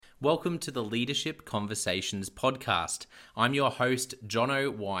Welcome to the Leadership Conversations podcast. I'm your host,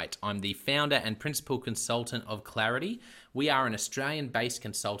 Jono White. I'm the founder and principal consultant of Clarity. We are an Australian-based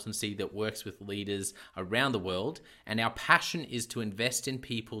consultancy that works with leaders around the world, and our passion is to invest in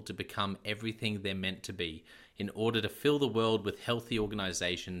people to become everything they're meant to be in order to fill the world with healthy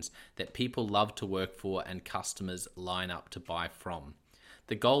organizations that people love to work for and customers line up to buy from.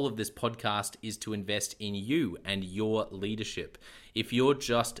 The goal of this podcast is to invest in you and your leadership. If you're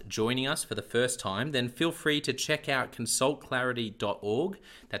just joining us for the first time, then feel free to check out consultclarity.org.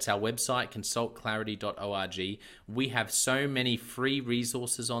 That's our website, consultclarity.org. We have so many free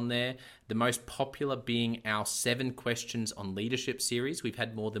resources on there, the most popular being our 7 Questions on Leadership series. We've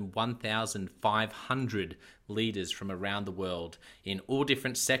had more than 1,500 leaders from around the world in all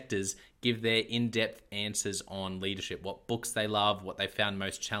different sectors give their in-depth answers on leadership, what books they love, what they found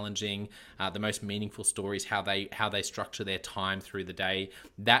most challenging, the most meaningful stories, how they structure their time through the day.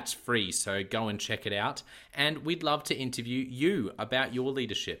 That's free, so go and check it out. And we'd love to interview you about your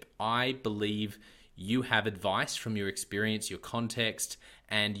leadership. I believe you have advice from your experience, your context,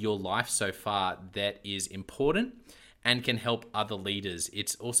 and your life so far that is important and can help other leaders.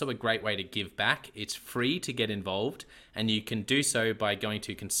 It's also a great way to give back. It's free to get involved, and you can do so by going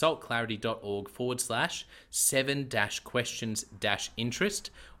to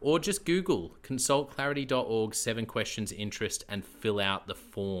consultclarity.org/7-questions-interest, or just Google consultclarity.org 7 questions interest and fill out the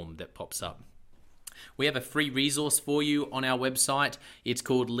form that pops up. We have a free resource for you on our website. It's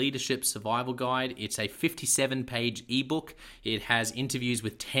called Leadership Survival Guide. It's a 57-page ebook. It has interviews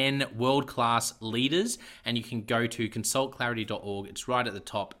with 10 world-class leaders, and you can go to consultclarity.org. It's right at the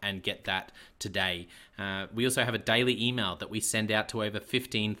top, and get that today. We also have a daily email that we send out to over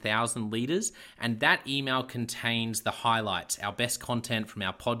 15,000 leaders, and that email contains the highlights, our best content from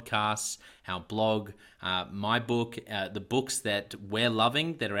our podcasts, our blog, my book, the books that we're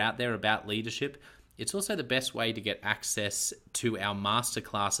loving that are out there about leadership. It's also the best way to get access to our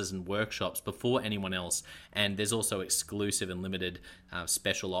masterclasses and workshops before anyone else. And there's also exclusive and limited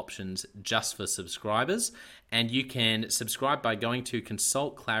special options just for subscribers. And you can subscribe by going to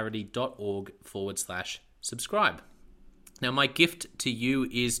consultclarity.org/subscribe. Now, my gift to you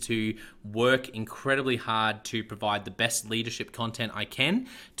is to work incredibly hard to provide the best leadership content I can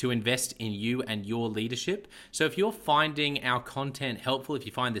to invest in you and your leadership. So if you're finding our content helpful, if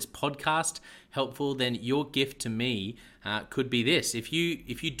you find this podcast helpful, then your gift to me could be this. If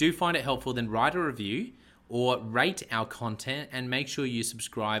you do find it helpful, then write a review or rate our content and make sure you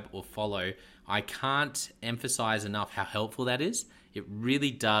subscribe or follow. I can't emphasize enough how helpful that is. It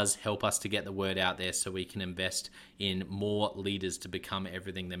really does help us to get the word out there so we can invest in more leaders to become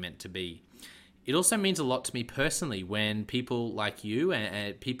everything they're meant to be. It also means a lot to me personally when people like you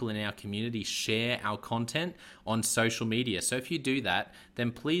and people in our community share our content on social media. So if you do that,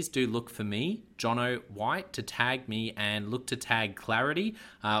 then please do look for me, Jono White, to tag me, and look to tag Clarity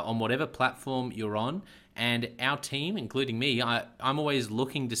on whatever platform you're on. And our team, including me, I'm always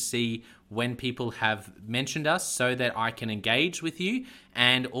looking to see when people have mentioned us so that I can engage with you.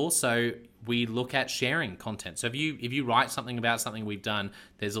 And also we look at sharing content. So if you write something about something we've done,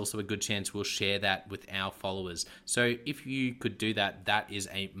 there's also a good chance we'll share that with our followers. So if you could do that, that is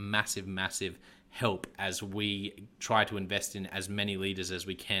a massive, massive help as we try to invest in as many leaders as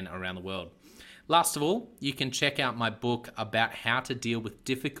we can around the world. Last of all, you can check out my book about how to deal with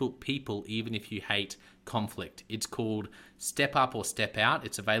difficult people even if you hate conflict. It's called Step Up or Step Out.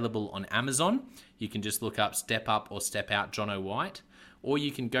 It's available on Amazon. You can just look up Step Up or Step Out Jono White, or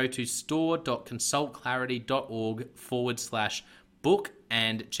you can go to store.consultclarity.org/book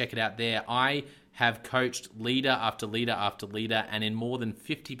and check it out there. I have coached leader after leader after leader, and in more than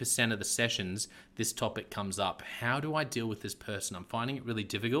 50% of the sessions, this topic comes up. How do I deal with this person? I'm finding it really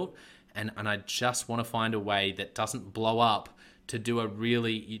difficult, and I just want to find a way that doesn't blow up, to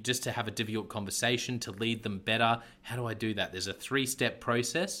just to have a difficult conversation, to lead them better. How do I do that? There's a 3-step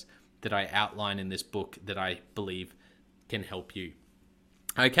process that I outline in this book that I believe can help you.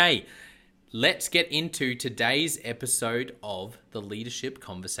 Okay, let's get into today's episode of the Leadership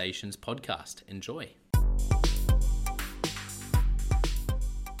Conversations podcast. Enjoy.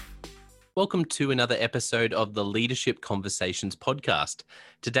 Welcome to another episode of the Leadership Conversations podcast.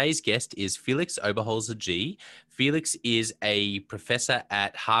 Today's guest is Felix Oberholzer-Gee. Felix is a professor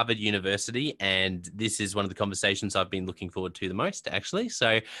at Harvard University, and this is one of the conversations I've been looking forward to the most, actually.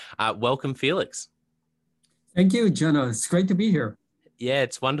 So welcome, Felix. Thank you, Jenna. It's great to be here. Yeah,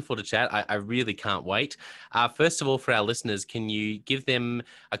 it's wonderful to chat. I really can't wait. First of all, for our listeners, can you give them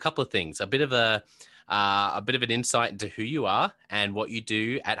a couple of things, a bit of an insight into who you are and what you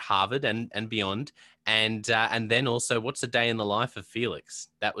do at Harvard and beyond, And then also, what's a day in the life of Felix?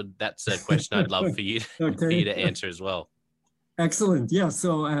 That's a question I'd love for you for you Okay. to answer as well. Excellent. Yeah.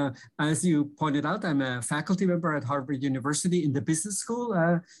 So, as you pointed out, I'm a faculty member at Harvard University in the business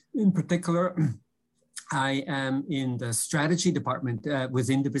school. In particular, I am in the strategy department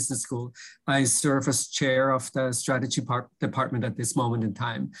within the business school. I serve as chair of the strategy department at this moment in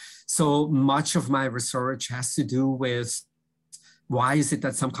time. So much of my research has to do with why is it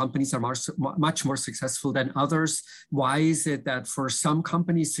that some companies are much more successful than others? Why is it that for some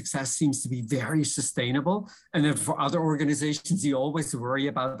companies, success seems to be very sustainable? And then for other organizations, you always worry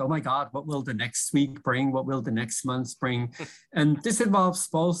about, oh my God, what will the next week bring? What will the next month bring? And this involves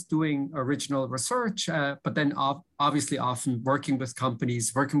both doing original research, but then obviously often working with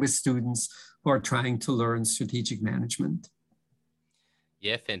companies, working with students who are trying to learn strategic management.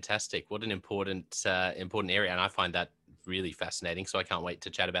 Yeah, fantastic. What an important area. And I find that really fascinating. So I can't wait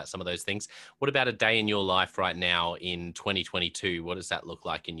to chat about some of those things. What about a day in your life right now in 2022? What does that look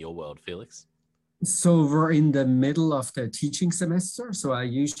like in your world, Felix? So we're in the middle of the teaching semester. So I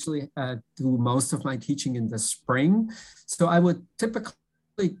usually do most of my teaching in the spring. So I would typically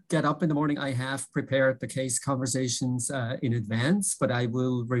get up in the morning. I have prepared the case conversations in advance, but I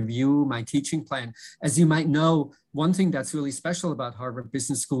will review my teaching plan. As you might know, one thing that's really special about Harvard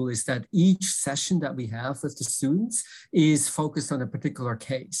Business School is that each session that we have with the students is focused on a particular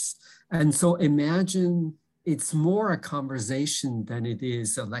case. And so imagine it's more a conversation than it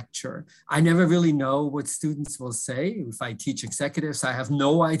is a lecture. I never really know what students will say. If I teach executives, I have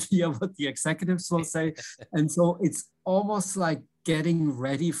no idea what the executives will say. And so it's almost like getting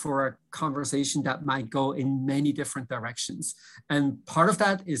ready for a conversation that might go in many different directions. And part of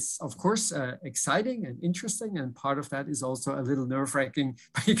that is, of course, exciting and interesting. And part of that is also a little nerve-wracking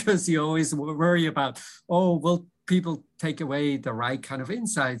because you always worry about, oh, will people take away the right kind of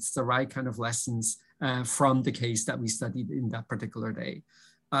insights, the right kind of lessons from the case that we studied in that particular day.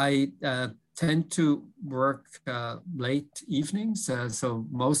 I tend to work late evenings, so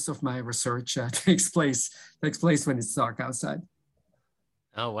most of my research takes place when it's dark outside.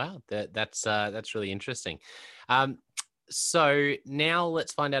 Oh wow, that's really interesting. So now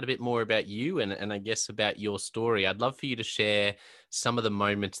let's find out a bit more about you and I guess about your story. I'd love for you to share some of the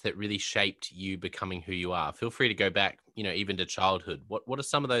moments that really shaped you becoming who you are. Feel free to go back, even to childhood. What are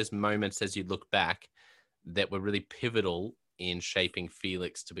some of those moments as you look back that were really pivotal in shaping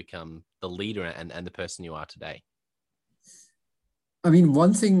Felix to become the leader and the person you are today? I mean,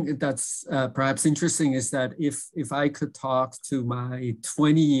 one thing that's perhaps interesting is that if I could talk to my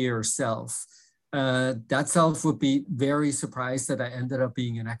 20-year self, that self would be very surprised that I ended up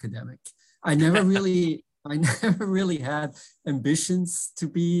being an academic. I never really had ambitions to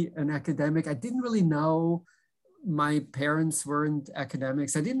be an academic. I didn't really know, my parents weren't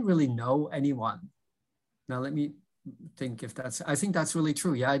academics. I didn't really know anyone. Now let me think I think that's really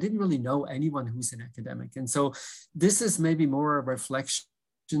true. Yeah, I didn't really know anyone who's an academic. And so this is maybe more a reflection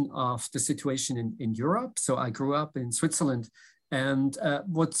of the situation in Europe. So I grew up in Switzerland. And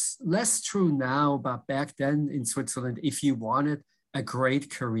what's less true now, but back then in Switzerland, if you wanted a great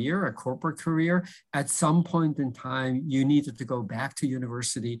career, a corporate career, at some point in time, you needed to go back to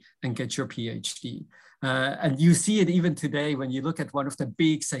university and get your PhD. And you see it even today when you look at one of the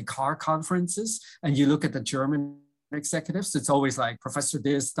big, say, car conferences, and you look at the German executives, it's always like professor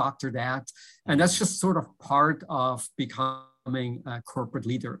this, doctor that. And that's just sort of part of becoming a corporate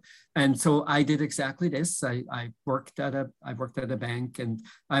leader. And so I did exactly this. I worked at a bank and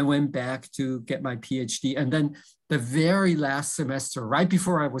I went back to get my PhD. And then the very last semester, right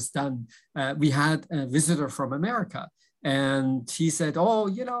before I was done, we had a visitor from America. And he said, oh,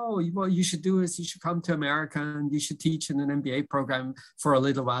 what you should do is you should come to America and you should teach in an MBA program for a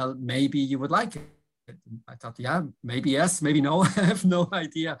little while. Maybe you would like it. I thought, yeah, maybe yes, maybe no. I have no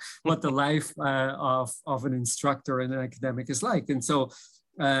idea what the life of an instructor and an academic is like. And so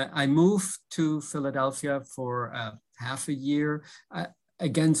I moved to Philadelphia for half a year.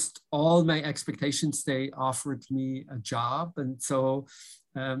 Against all my expectations, they offered me a job. And so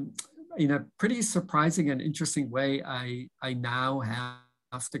in a pretty surprising and interesting way, I now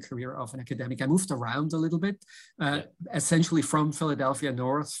have the career of an academic. I moved around a little bit, essentially from Philadelphia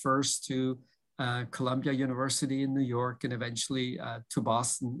North first to Columbia University in New York, and eventually to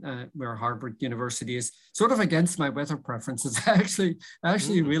Boston, where Harvard University is. Sort of against my weather preferences. I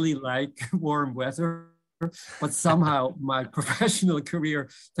actually really like warm weather, but somehow my professional career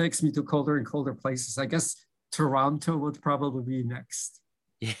takes me to colder and colder places. I guess Toronto would probably be next.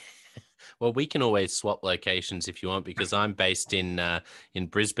 Yeah. Well, we can always swap locations if you want, because I'm based in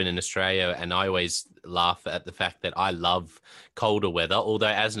Brisbane in Australia, and I always laugh at the fact that I love colder weather. Although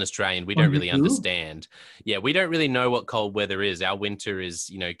as an Australian, we Oh, don't you really do? understand. Yeah, we don't really know what cold weather is. Our winter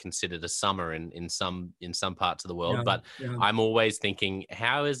is, considered a summer in some parts of the world. Yeah, But yeah. I'm always thinking,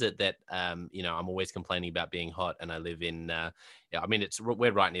 how is it that I'm always complaining about being hot, and I live in yeah, I mean,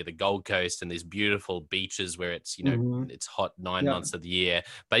 we're right near the Gold Coast and these beautiful beaches where it's Hmm. it's hot 9 months Yeah. of the year.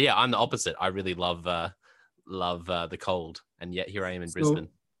 But yeah, I'm the opposite. I really love the cold, and yet here I am in Brisbane.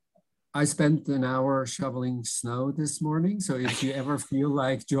 So I spent an hour shoveling snow this morning. So if you ever feel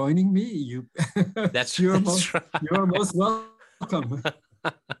like joining me, That's you're that's most you're right. most welcome.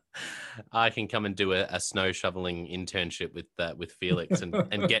 I can come and do a snow shoveling internship with Felix, and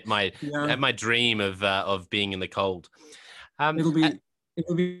get my Yeah, have my dream of being in the cold. Um, it'll uh, be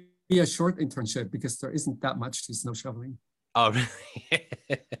it'll be a short internship because there isn't that much to snow shoveling. oh,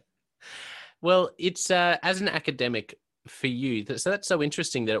 really? Well, it's as an academic for you. So that's so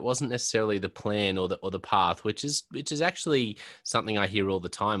interesting that it wasn't necessarily the plan or the path, which is actually something I hear all the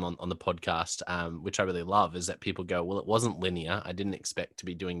time on the podcast, which I really love. Is that people go, well, it wasn't linear. I didn't expect to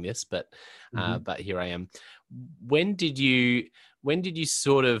be doing this, Mhm. but here I am. When did you when did you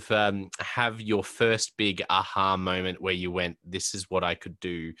sort of have your first big aha moment where you went, this is what I could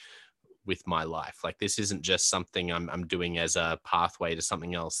do with my life? Like, this isn't just something I'm doing as a pathway to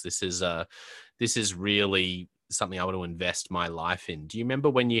something else. This is really something I want to invest my life in. Do you remember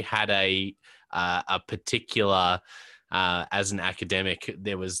when you had a particular as an academic,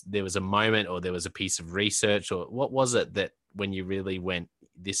 there was a moment, or there was a piece of research, or what was it that when you really went,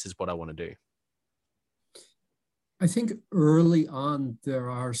 this is what I want to do? I think early on there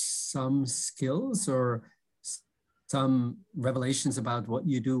are some skills or some revelations about what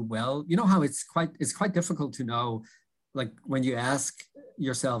you do well. You know how it's quite difficult to know, like when you ask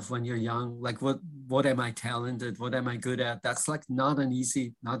yourself when you're young, like what am I talented? What am I good at? That's like not an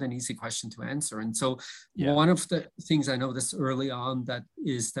easy question to answer. And so Yeah. one of the things I noticed early on that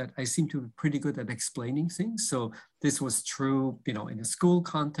is that I seem to be pretty good at explaining things. So this was true, in a school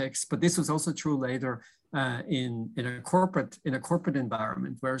context, but this was also true later in a corporate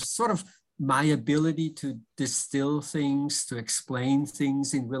environment where sort of my ability to distill things, to explain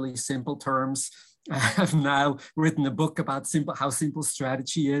things in really simple terms. I have now written a book about how simple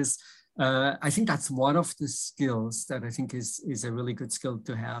strategy is. I think that's one of the skills that I think is a really good skill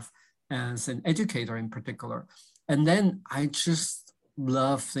to have as an educator in particular. And then I just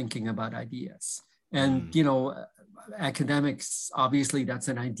love thinking about ideas. And Mm. academics, obviously, that's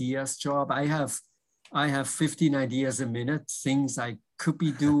an ideas job. I have 15 ideas a minute, things I could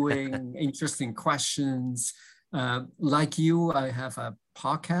be doing, interesting questions. Like you, I have a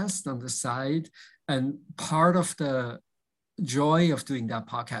podcast on the side. And part of the joy of doing that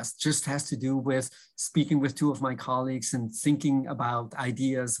podcast just has to do with speaking with two of my colleagues and thinking about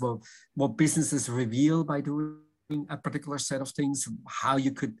ideas, well, what businesses reveal by doing a particular set of things, how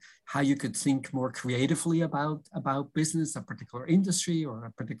you could think more creatively about business, a particular industry or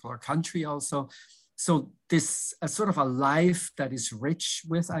a particular country also. So this sort of a life that is rich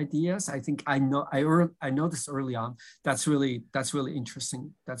with ideas, I think I know this early on. That's really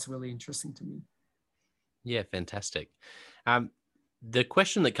interesting. That's really interesting to me. Yeah, fantastic. Um, the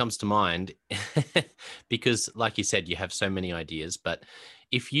question that comes to mind, because like you said, you have so many ideas, but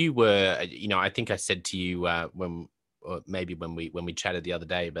if you were, I think I said to you when, or maybe when we chatted the other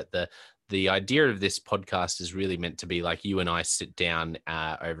day, but the idea of this podcast is really meant to be like you and I sit down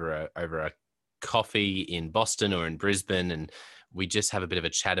over a coffee in Boston or in Brisbane, and we just have a bit of a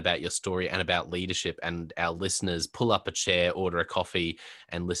chat about your story and about leadership, and our listeners pull up a chair, order a coffee,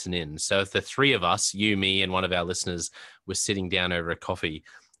 and listen in. So if the three of us, you, me, and one of our listeners, were sitting down over a coffee,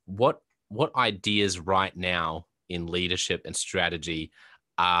 what ideas right now in leadership and strategy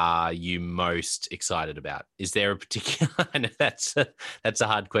are you most excited about? Is there a particular, I know that's a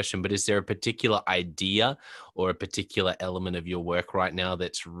hard question, but is there a particular idea or a particular element of your work right now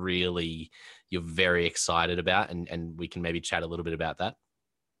that's really you're very excited about, and we can maybe chat a little bit about that?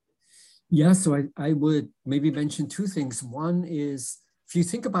 Yeah, so I would maybe mention two things. One is if you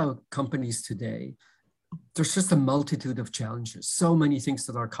think about companies today, there's just a multitude of challenges, so many things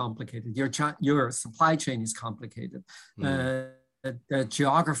that are complicated. Your supply chain is complicated. Mm. Uh, the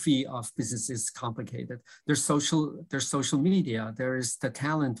geography of business is complicated. There's social media, there is the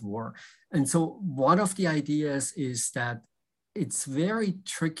talent war. And so one of the ideas is that it's very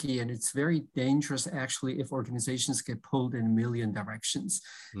tricky and it's very dangerous actually if organizations get pulled in a million directions.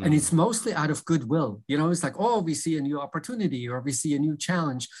 And it's mostly out of goodwill. You know, it's like, oh, we see a new opportunity or we see a new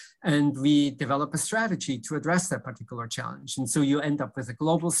challenge and we develop a strategy to address that particular challenge. And so you end up with a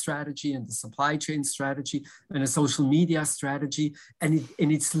global strategy and the supply chain strategy and a social media strategy. And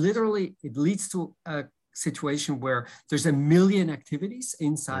it's literally, it leads to a situation where there's a million activities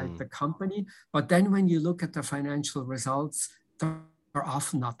inside the company, but then when you look at the financial results, they're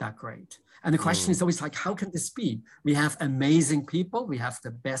often not that great. And the question is always like, how can this be? We have amazing people. We have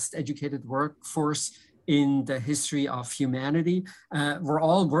the best educated workforce in the history of humanity. We're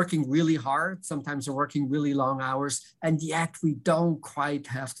all working really hard. Sometimes we're working really long hours, and yet we don't quite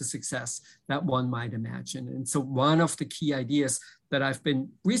have the success that one might imagine. And so one of the key ideas that I've been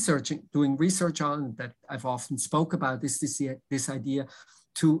doing research on, that I've often spoke about, is this idea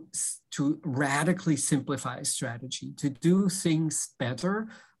to radically simplify strategy, to do things better,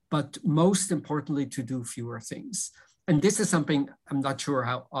 but most importantly, to do fewer things. And this is something, I'm not sure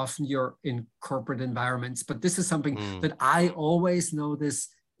how often you're in corporate environments, but this is something that I always notice,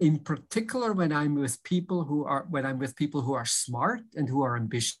 in particular when I'm with people who are smart and who are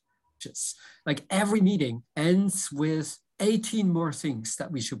ambitious. Like every meeting ends with 18 more things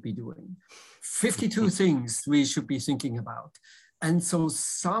that we should be doing, 52 things we should be thinking about. And so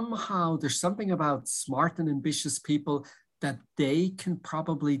somehow there's something about smart and ambitious people that they can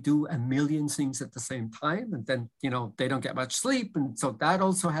probably do a million things at the same time. And then, you know, they don't get much sleep. And so that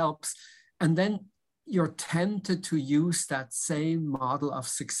also helps. And then you're tempted to use that same model of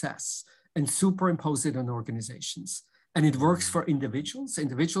success and superimpose it on organizations. And it works for individuals.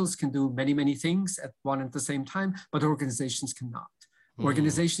 Individuals can do many, many things at one and the same time, but organizations cannot.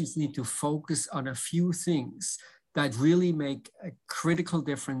 Organizations need to focus on a few things that really make a critical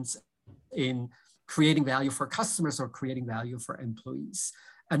difference in creating value for customers or creating value for employees.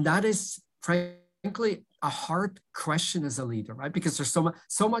 And that is, frankly, a hard question as a leader, right? Because there's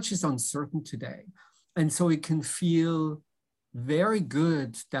so much is uncertain today. And so it can feel very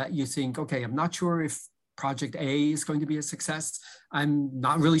good that you think, okay, I'm not sure if project A is going to be a success. I'm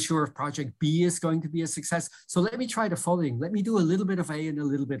not really sure if project B is going to be a success. So let me try the following. Let me do a little bit of A and a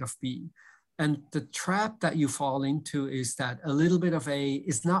little bit of B. And the trap that you fall into is that a little bit of A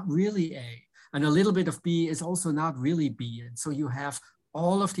is not really A, and a little bit of B is also not really B. And so you have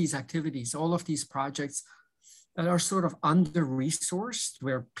all of these activities, all of these projects that are sort of under-resourced,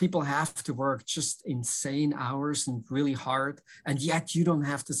 where people have to work just insane hours and really hard, and yet you don't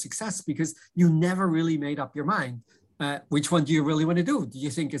have the success because you never really made up your mind. Which one do you really want to do? Do you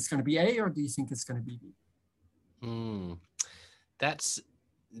think it's going to be A, or do you think it's going to be B?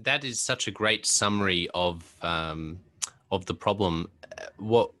 That is such a great summary of the problem.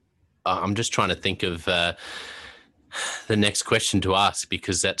 I'm just trying to think of the next question to ask,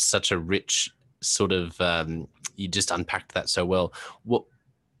 because that's such a rich sort of, you just unpacked that so well.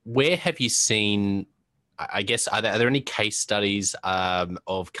 Where have you seen, I guess, are there any case studies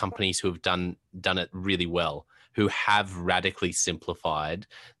of companies who have done it really well, who have radically simplified,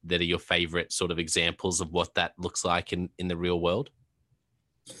 that are your favorite sort of examples of what that looks like in the real world?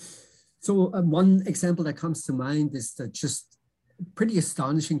 So one example that comes to mind is the just pretty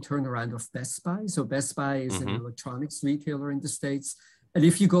astonishing turnaround of Best Buy. So Best Buy is an electronics retailer in the States. And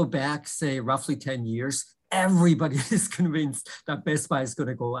if you go back, say, roughly 10 years, everybody is convinced that Best Buy is going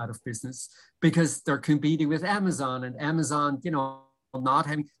to go out of business because they're competing with Amazon, and Amazon, you know, not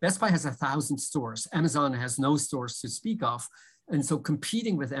having, Best Buy has 1,000 stores. Amazon has no stores to speak of. And so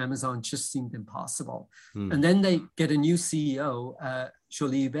competing with Amazon just seemed impossible. And then they get a new CEO,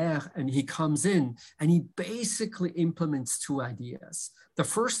 Jolivet, and he comes in and he basically implements two ideas. The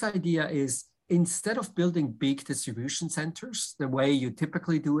first idea is, instead of building big distribution centers, the way you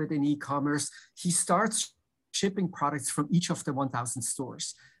typically do it in e-commerce, he starts shipping products from each of the 1,000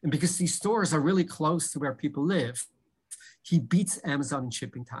 stores. And because these stores are really close to where people live, he beats Amazon in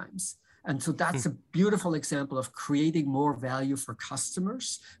shipping times. And so that's a beautiful example of creating more value for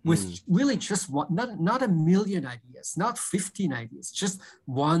customers with really just one, not a million ideas, not 15 ideas, just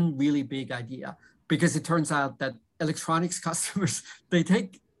one really big idea. Because it turns out that electronics customers, they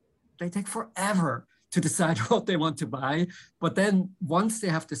take forever to decide what they want to buy. But then once they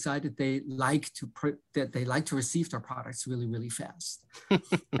have decided, they like to receive their products really, really fast.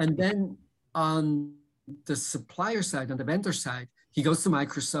 And then on the supplier side, on the vendor side, he goes to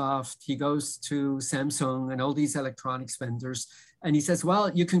Microsoft, he goes to Samsung and all these electronics vendors. And he says,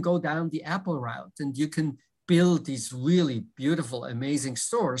 well, you can go down the Apple route and you can build these really beautiful, amazing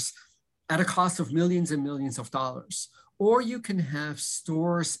stores at a cost of millions and millions of dollars. Or you can have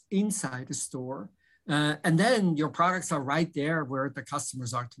stores inside a store. And then your products are right there where the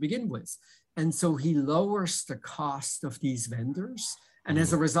customers are to begin with. And so he lowers the cost of these vendors. And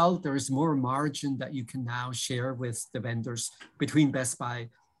as a result, there is more margin that you can now share with the vendors between Best Buy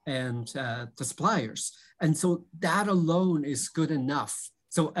and the suppliers. And so that alone is good enough.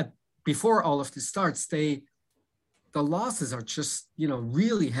 So before all of this starts, the losses are just,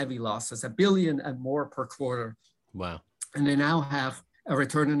 really heavy losses, $1 billion and more per quarter. Wow. And they now have a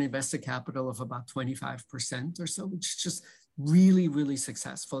return on invested capital of about 25% or so, which is just really, really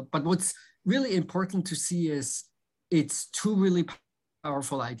successful. But what's really important to see is it's two really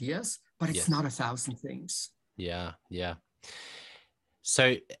powerful ideas, but it's not 1,000 things. Yeah.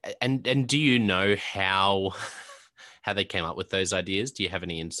 So, and do you know how they came up with those ideas? Do you have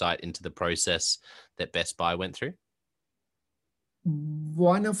any insight into the process that Best Buy went through?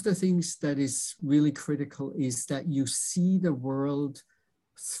 One of the things that is really critical is that you see the world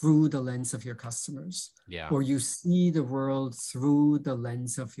through the lens of your customers, or you see the world through the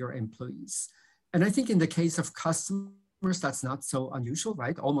lens of your employees. And I think in the case of customers, that's not so unusual,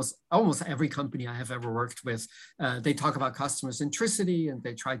 right? Almost every company I have ever worked with, they talk about customer centricity and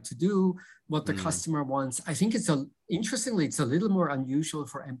they try to do what the customer wants. I think interestingly, it's a little more unusual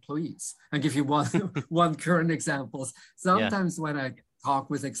for employees. I'll give you one current example. Sometimes when I talk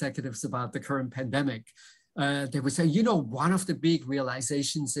with executives about the current pandemic, they would say, one of the big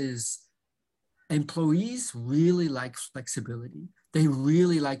realizations is employees really like flexibility. They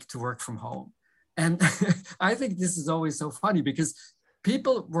really like to work from home. And I think this is always so funny because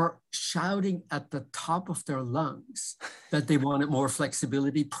people were shouting at the top of their lungs that they wanted more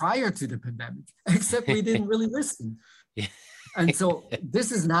flexibility prior to the pandemic, except we didn't really listen. And so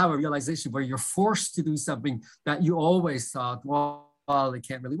this is now a realization where you're forced to do something that you always thought, well, it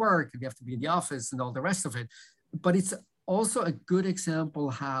can't really work. You have to be in the office and all the rest of it. But it's also a good example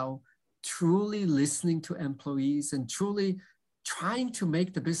how truly listening to employees and truly trying to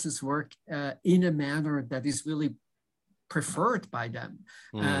make the business work in a manner that is really preferred by them.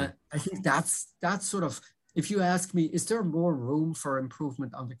 I think that's sort of, if you ask me, is there more room for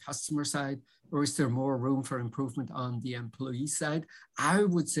improvement on the customer side, or is there more room for improvement on the employee side? I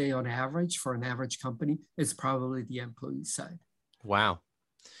would say on average, for an average company, it's probably the employee side. Wow.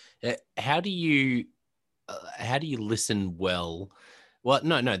 How do you listen well? Well,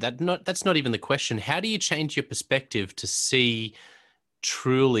 no, that's not even the question. How do you change your perspective to see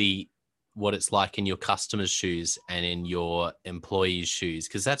truly what it's like in your customers' shoes and in your employees' shoes?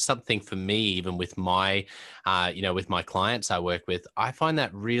 Because that's something for me, even with my, with my clients I work with, I find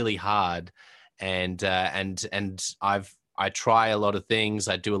that really hard. And I try a lot of things.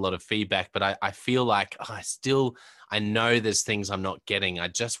 I do a lot of feedback, but I feel like I know there's things I'm not getting. I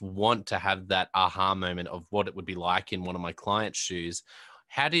just want to have that aha moment of what it would be like in one of my clients' shoes.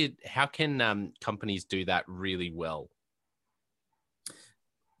 How can companies do that really well?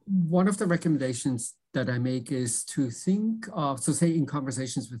 One of the recommendations that I make is to think of, so say in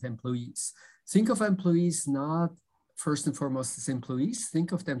conversations with employees, think of employees not first and foremost as employees,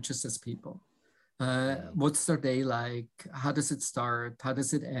 think of them just as people. What's their day like? How does it start? How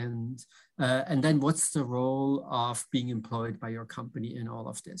does it end? And then what's the role of being employed by your company in all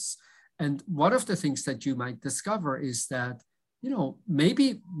of this? And one of the things that you might discover is that,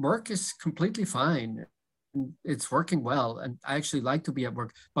 maybe work is completely fine. It's working well. And I actually like to be at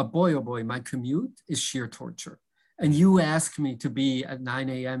work, but boy, oh boy, my commute is sheer torture. And you ask me to be at 9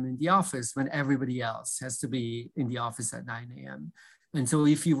 a.m. in the office when everybody else has to be in the office at 9 a.m. And so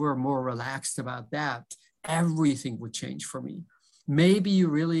if you were more relaxed about that, everything would change for me. Maybe you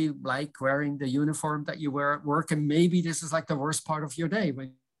really like wearing the uniform that you wear at work, and maybe this is like the worst part of your day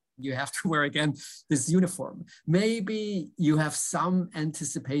when you have to wear again this uniform. Maybe you have some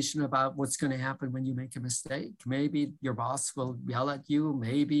anticipation about what's going to happen when you make a mistake. Maybe your boss will yell at you,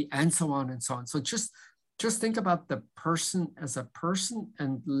 maybe, and so on and so on. So just think about the person as a person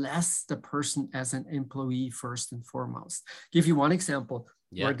and less the person as an employee first and foremost. Give you one example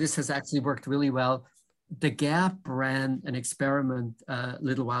where this has actually worked really well. The Gap ran an experiment a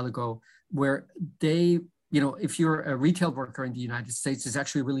little while ago where they, if you're a retail worker in the United States, it's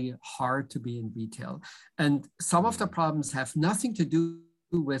actually really hard to be in retail. And some of the problems have nothing to do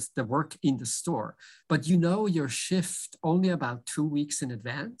with the work in the store, but your shift only about 2 weeks in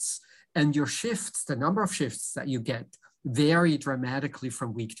advance. And your shifts, the number of shifts that you get, vary dramatically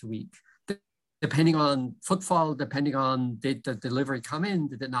from week to week, depending on footfall, depending on did the delivery come in,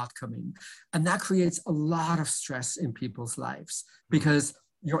 did it not come in? And that creates a lot of stress in people's lives because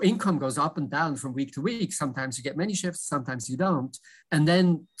your income goes up and down from week to week. Sometimes you get many shifts, sometimes you don't. And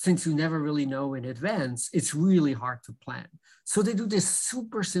then since you never really know in advance, it's really hard to plan. So they do this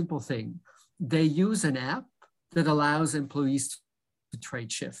super simple thing they use an app that allows employees to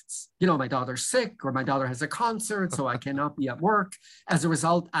trade shifts. You know, my daughter's sick or my daughter has a concert, so I cannot be at work. As a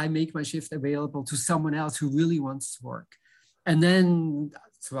result, I make my shift available to someone else who really wants to work. And then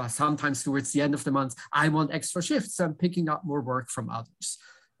sometimes towards the end of the month, I want extra shifts. So I'm picking up more work from others.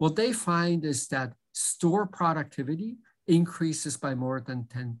 What they find is that store productivity increases by more than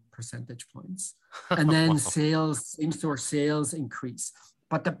 10 percentage points. And then sales, same-store sales increase.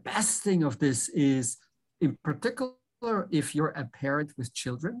 But the best thing of this is, in particular, if you're a parent with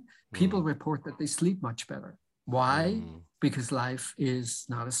children, people report that they sleep much better. Why? Because life is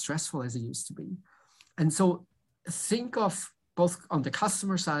not as stressful as it used to be. And so think of both on the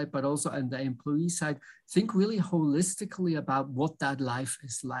customer side, but also on the employee side, think really holistically about what that life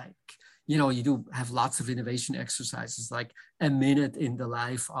is like. You know, you do have lots of innovation exercises, like a minute in the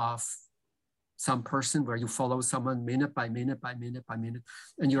life of some person, where you follow someone minute by minute by minute by minute.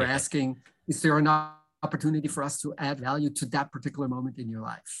 And you're asking, is there an opportunity for us to add value to that particular moment in your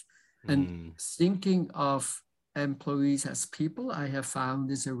life? And thinking of employees as people, I have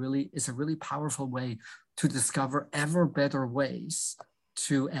found is a really powerful way to discover ever better ways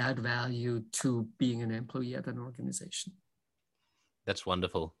to add value to being an employee at an organization. That's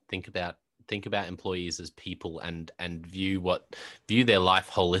wonderful. Think about employees as people and view their life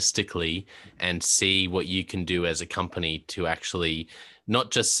holistically, and see what you can do as a company to actually not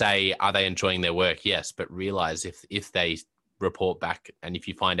just say, are they enjoying their work? Yes, but realize if they report back, and if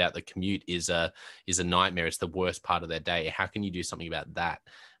you find out the commute is a nightmare, it's the worst part of their day, how can you do something about that?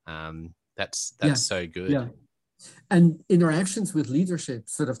 That's so good. Yeah. And interactions with leadership,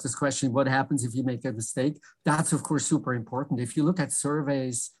 sort of this question, what happens if you make a mistake? That's, of course, super important. If you look at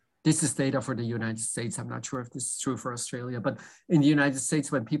surveys, this is data for the United States. I'm not sure if this is true for Australia, but in the United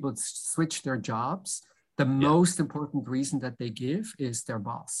States, when people switch their jobs, the most important reason that they give is their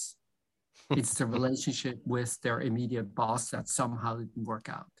boss. It's the relationship with their immediate boss that somehow didn't work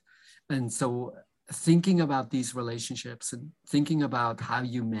out. And so thinking about these relationships and thinking about how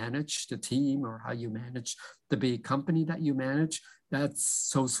you manage the team or how you manage the big company that you manage, that's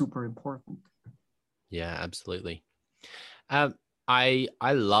so super important. Yeah, absolutely. I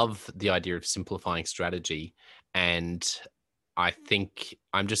love the idea of simplifying strategy, and I think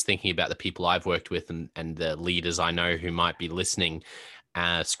I'm just thinking about the people I've worked with and the leaders I know who might be listening,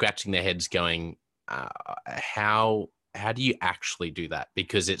 scratching their heads going, how do you actually do that?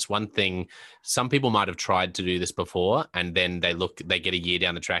 Because it's one thing, some people might have tried to do this before, and then they get a year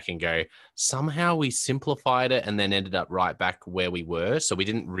down the track and go, somehow we simplified it and then ended up right back where we were. So we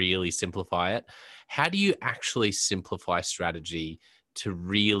didn't really simplify it. How do you actually simplify strategy to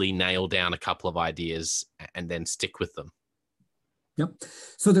really nail down a couple of ideas and then stick with them? Yep.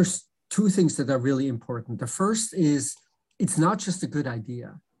 So there's two things that are really important. The first is, it's not just a good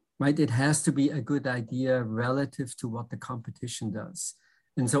idea, right? It has to be a good idea relative to what the competition does.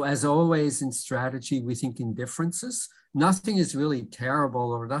 And so as always in strategy, we think in differences. Nothing is really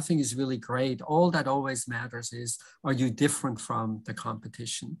terrible or nothing is really great. All that always matters is, are you different from the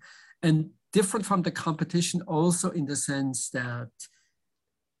competition? And different from the competition also in the sense that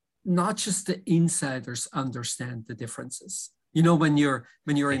not just the insiders understand the differences. You know, when you're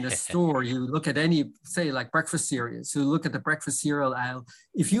in a store, you look at any, say, like breakfast cereals, you look at the breakfast cereal aisle.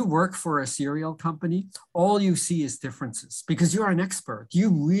 If you work for a cereal company, all you see is differences because you're an expert. You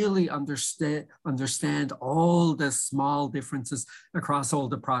really understand all the small differences across all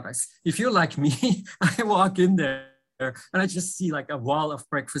the products. If you're like me, I walk in there and I just see like a wall of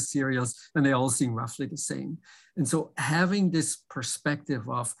breakfast cereals and they all seem roughly the same. And so having this perspective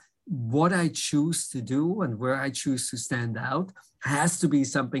of what I choose to do and where I choose to stand out has to be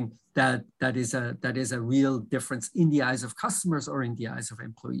something that is a real difference in the eyes of customers or in the eyes of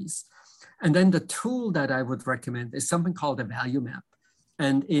employees. And then the tool that I would recommend is something called a value map.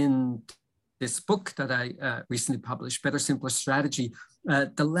 And in this book that I recently published, Better, Simpler Strategy,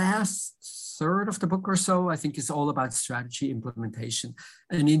 the last third of the book or so, I think, is all about strategy implementation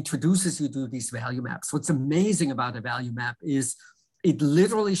and introduces you to these value maps. What's amazing about a value map is it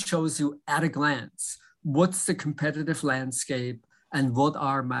literally shows you at a glance, what's the competitive landscape and what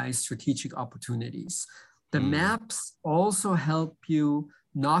are my strategic opportunities. The maps also help you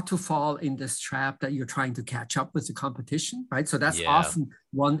not to fall in this trap that you're trying to catch up with the competition, right? So that's often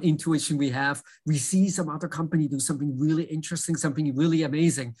one intuition we have. We see some other company do something really interesting, something really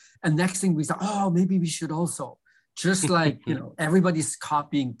amazing. And next thing we say, oh, maybe we should also. Just like, you know, everybody's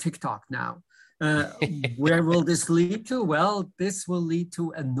copying TikTok now. Where will this lead to? Well, this will lead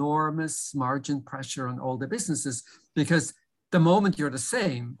to enormous margin pressure on all the businesses because the moment you're the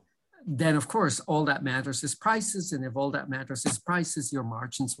same, then of course, all that matters is prices. And if all that matters is prices, your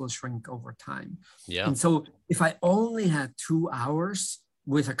margins will shrink over time. Yeah. And so if I only had 2 hours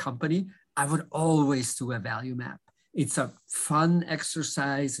with a company, I would always do a value map. It's a fun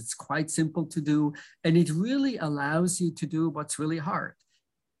exercise. It's quite simple to do. And it really allows you to do what's really hard.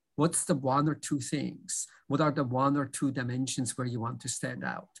 What's the one or two things? What are the one or two dimensions where you want to stand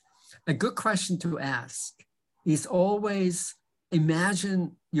out? A good question to ask is always,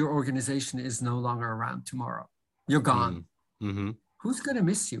 imagine your organization is no longer around tomorrow. You're gone. Mm-hmm. Who's going to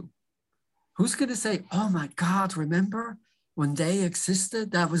miss you? Who's going to say, oh my God, remember when they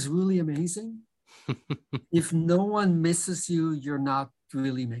existed? That was really amazing. If no one misses you, you're not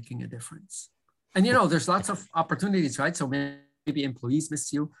really making a difference. And there's lots of opportunities, right? So maybe employees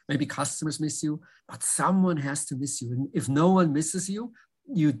miss you, maybe customers miss you, but someone has to miss you. And if no one misses you,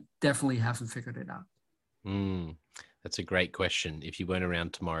 you definitely haven't figured it out. That's a great question. If you weren't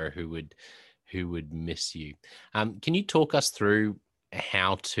around tomorrow, who would miss you? Can you talk us through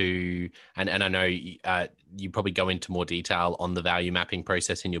how to, and I know you probably go into more detail on the value mapping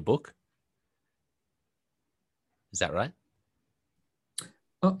process in your book. Is that right?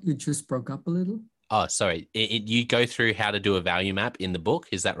 Oh, you just broke up a little. Oh, sorry. You go through how to do a value map in the book.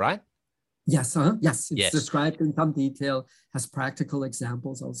 Is that right? Yes. Yes. It's described in some detail, has practical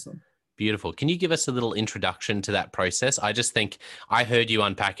examples also. Beautiful. Can you give us a little introduction to that process? I just think I heard you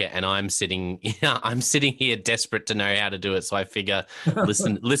unpack it and I'm sitting here desperate to know how to do it. So I figure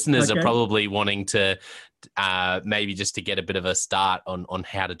listeners are probably wanting to maybe just to get a bit of a start on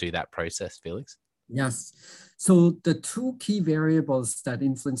how to do that process, Felix. Yes. So the two key variables that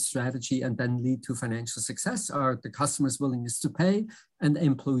influence strategy and then lead to financial success are the customer's willingness to pay and the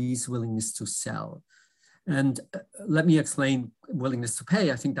employee's willingness to sell. And let me explain willingness to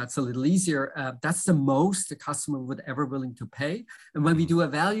pay. I think that's a little easier. That's the most the customer would ever willing to pay. And when we do a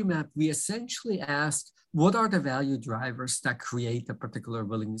value map, we essentially ask, what are the value drivers that create a particular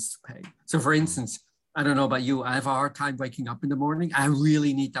willingness to pay? So for instance, I don't know about you, I have a hard time waking up in the morning. I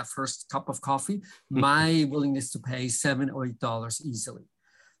really need that first cup of coffee. My willingness to pay $7 or $8 easily.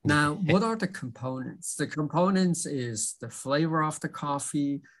 Now, what are the components? The components is the flavor of the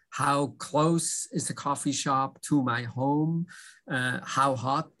coffee, how close is the coffee shop to my home, how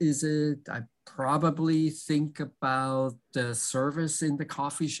hot is it? I probably think about the service in the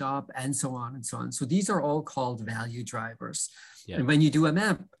coffee shop and so on and so on. So these are all called value drivers. Yeah. And when you do a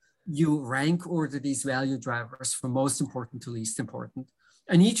map, you rank order these value drivers from most important to least important.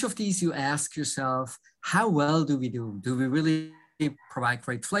 And each of these you ask yourself, how well do we do? Do we really provide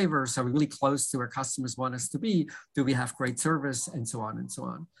great flavors? Are we really close to where customers want us to be? Do we have great service? And so on and so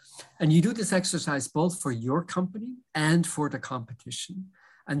on. And you do this exercise both for your company and for the competition.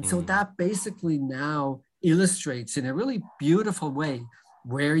 And so that basically now illustrates in a really beautiful way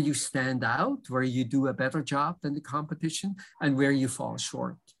where you stand out, where you do a better job than the competition, and where you fall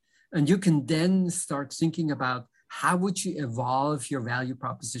short. And you can then start thinking about how would you evolve your value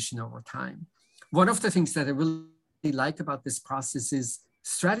proposition over time. One of the things that I really like about this process is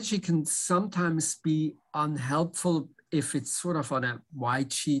strategy can sometimes be unhelpful if it's sort of on a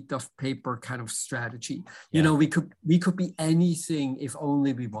white sheet of paper kind of strategy. Yeah. We could be anything if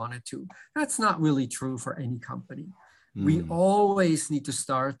only we wanted to. That's not really true for any company. We always need to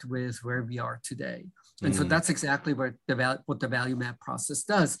start with where we are today. And so that's exactly what the value map process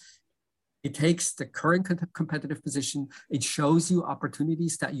does. It takes the current competitive position, it shows you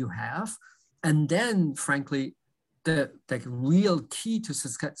opportunities that you have, and then, frankly, the real key to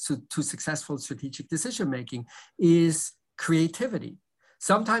successful strategic decision-making is creativity.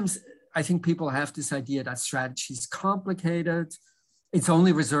 Sometimes I think people have this idea that strategy is complicated. It's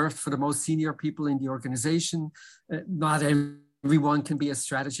only reserved for the most senior people in the organization. Not everyone can be a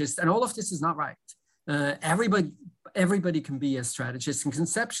strategist, and all of this is not right. Everybody can be a strategist, and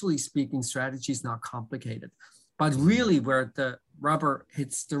conceptually speaking, strategy is not complicated. But really where the rubber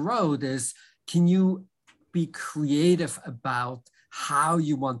hits the road is, can you be creative about how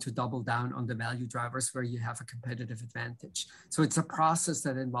you want to double down on the value drivers where you have a competitive advantage? So it's a process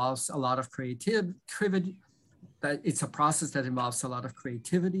that involves a lot of creativity. It's a process that involves a lot of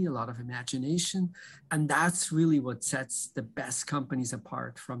creativity, a lot of imagination, and that's really what sets the best companies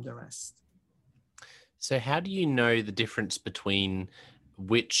apart from the rest. So how do you know the difference between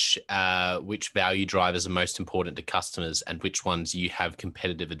which value drivers are most important to customers and which ones you have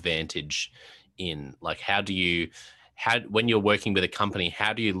competitive advantage in? Like, when you're working with a company,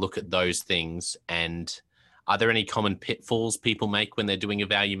 how do you look at those things? And are there any common pitfalls people make when they're doing a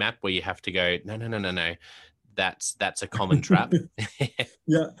value map where you have to go, no, that's a common trap?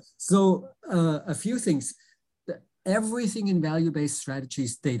 Yeah. So a few things. everything in value-based strategy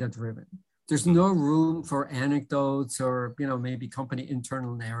is data-driven. There's no room for anecdotes or, maybe company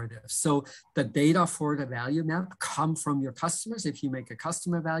internal narratives. So the data for the value map come from your customers. If you make a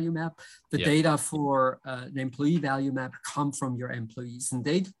customer value map, the data for the employee value map come from your employees. And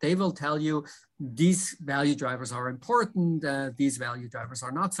they will tell you these value drivers are important, these value drivers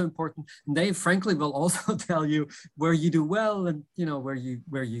are not so important. And they frankly will also tell you where you do well and where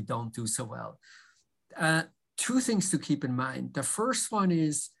you don't do so well. Two things to keep in mind. The first one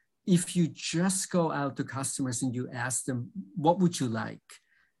is, if you just go out to customers and you ask them, what would you like?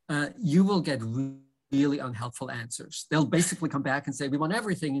 You will get really unhelpful answers. They'll basically come back and say, we want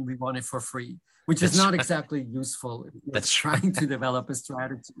everything and we want it for free, which is not exactly useful if you're trying to develop a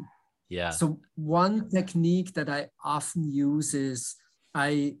strategy. Yeah. So one technique that I often use is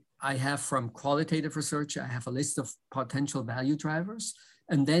I have from qualitative research, I have a list of potential value drivers.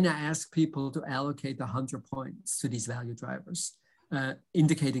 And then I ask people to allocate 100 points to these value drivers.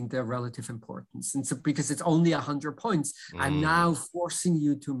 Indicating their relative importance. And so because it's only 100 points, I'm now forcing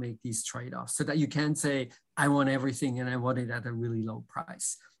you to make these trade-offs so that you can't say, I want everything and I want it at a really low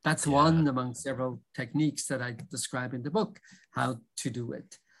price. That's one among several techniques that I describe in the book, how to do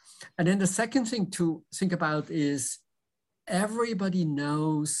it. And then the second thing to think about is everybody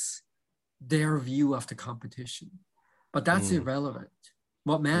knows their view of the competition, but that's irrelevant.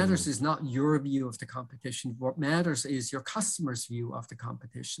 What matters is not your view of the competition. What matters is your customer's view of the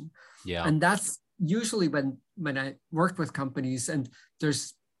competition. Yeah. And that's usually when I work with companies and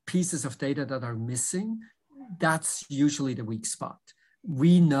there's pieces of data that are missing, that's usually the weak spot.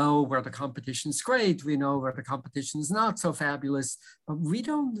 We know where the competition is great. We know where the competition is not so fabulous, but we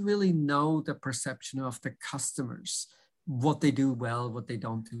don't really know the perception of the customers, what they do well, what they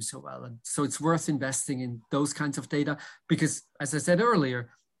don't do so well. And so it's worth investing in those kinds of data because, as I said earlier,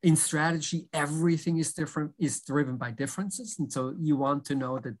 in strategy, everything is driven by differences. And so you want to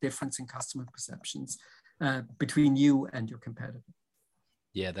know the difference in customer perceptions between you and your competitor.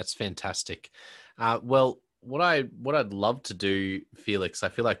 Yeah, that's fantastic. Well, what I'd love to do, Felix, I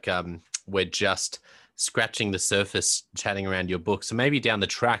feel like we're just scratching the surface chatting around your book. So maybe down the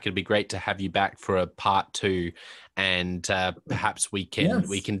track, it'd be great to have you back for a part 2, and perhaps we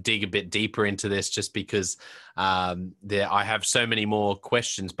can dig a bit deeper into this, just because I have so many more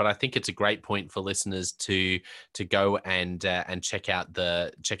questions. But I think it's a great point for listeners to go and check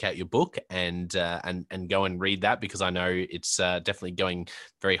out your book and go and read that, because I know it's definitely going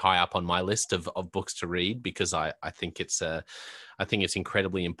very high up on my list of books to read, because I think it's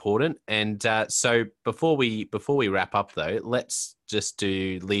incredibly important. And so before we wrap up, though, let's just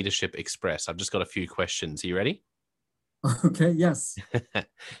do Leadership Express. I've just got a few questions. Are you ready? Okay, yes.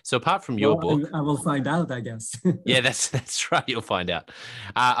 So apart from your book, I will find out, I guess. Yeah, that's right. You'll find out.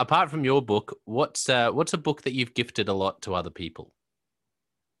 Apart from your book, what's a book that you've gifted a lot to other people?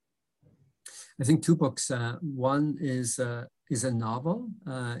 I think 2 books. One is a novel.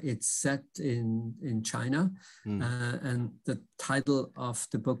 It's set in China, and the title of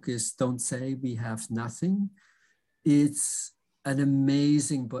the book is "Don't Say We Have Nothing." It's an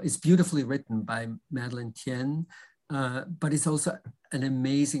amazing book. It's beautifully written by Madeleine Tien. But it's also an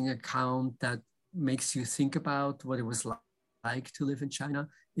amazing account that makes you think about what it was like to live in China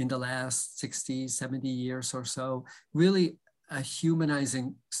in the last 60, 70 years or so. Really a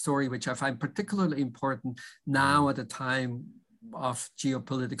humanizing story, which I find particularly important now at a time of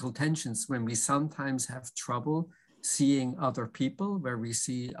geopolitical tensions, when we sometimes have trouble seeing other people, where we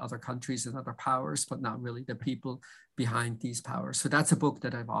see other countries and other powers, but not really the people behind these powers. So that's a book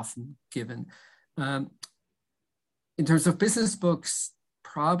that I've often given. In terms of business books,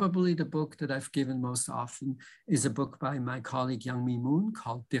 probably the book that I've given most often is a book by my colleague Youngmi Moon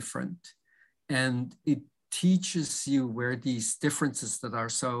called Different. And it teaches you where these differences that are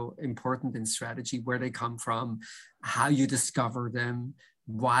so important in strategy, where they come from, how you discover them,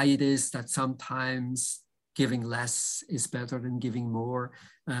 why it is that sometimes giving less is better than giving more.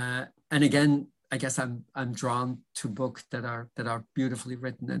 And again, I guess I'm drawn to books that are beautifully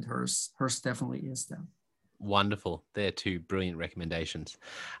written, and hers definitely is that. Wonderful. They're 2 brilliant recommendations.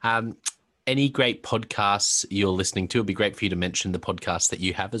 Any great podcasts you're listening to? It'd be great for you to mention the podcasts that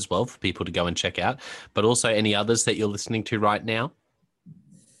you have as well for people to go and check out, but also any others that you're listening to right now.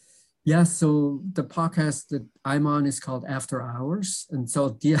 Yeah, so the podcast that I'm on is called After Hours. And so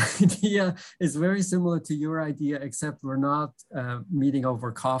the idea is very similar to your idea, except we're not meeting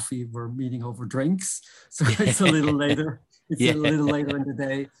over coffee, we're meeting over drinks. So it's a little later. It's a little later in the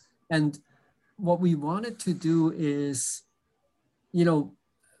day. And what we wanted to do is,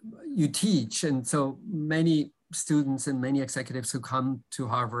 you teach. And so many students and many executives who come to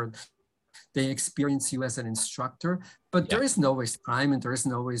Harvard they experience you as an instructor, but there is always time and there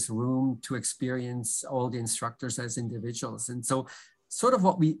isn't always room to experience all the instructors as individuals. And so sort of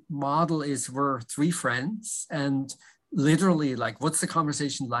what we model is we're three friends, and literally, like, what's the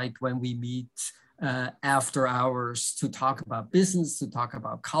conversation like when we meet after hours to talk about business, to talk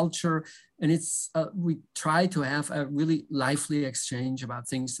about culture. And it's we try to have a really lively exchange about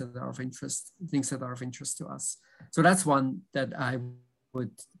things that are of interest to us. So that's one that I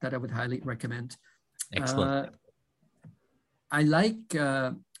would highly recommend. Excellent. I like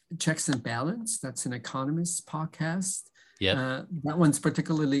Checks and Balance. That's an economist podcast. Yeah. That one's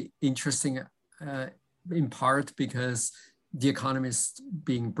particularly interesting in part because the Economist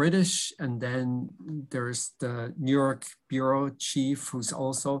being British, and then there's the New York bureau chief who's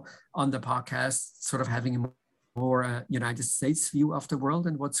also on the podcast, sort of having a more United States view of the world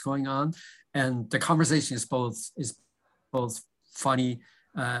and what's going on. And the conversation is both funny,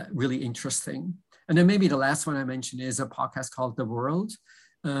 really interesting. And then maybe the last one I mentioned is a podcast called The World,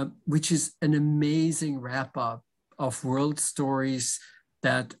 which is an amazing wrap up of world stories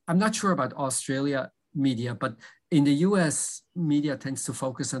that I'm not sure about Australia media, but in the US, media tends to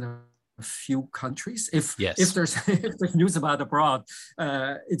focus on a few countries. If there's news about abroad,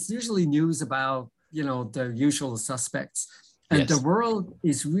 it's usually news about, the usual suspects. And The World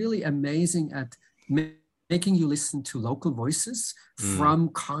is really amazing at making you listen to local voices from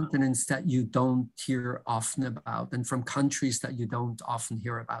continents that you don't hear often about, and from countries that you don't often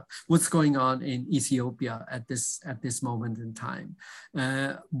hear about. What's going on in Ethiopia at this moment in time?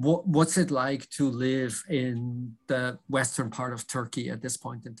 What's it like to live in the western part of Turkey at this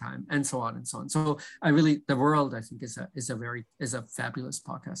point in time, and so on and so on. So The World, I think, is a fabulous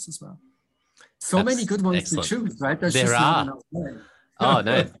podcast as well. That's many good ones to choose, right? There are. Oh,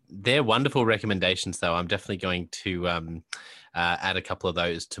 no, they're wonderful recommendations, though. I'm definitely going to add a couple of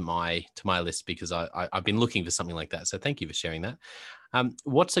those to my list, because I've been looking for something like that. So thank you for sharing that.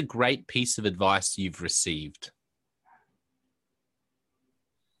 What's a great piece of advice you've received?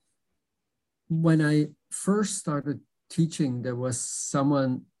 When I first started teaching, there was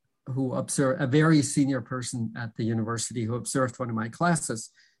someone who observed, a very senior person at the university, who observed one of my classes.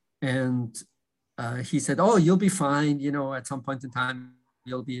 And he said, "Oh, you'll be fine. At some point in time,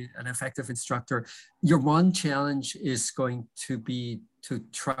 you'll be an effective instructor. Your one challenge is going to be to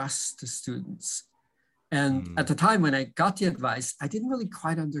trust the students." And at the time when I got the advice, I didn't really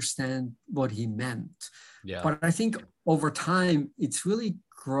quite understand what he meant. Yeah. But I think over time, it's really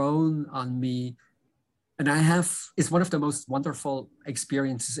grown on me. And it's one of the most wonderful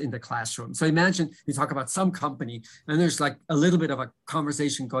experiences in the classroom. So imagine you talk about some company and there's like a little bit of a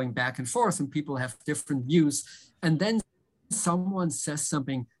conversation going back and forth and people have different views. And then someone says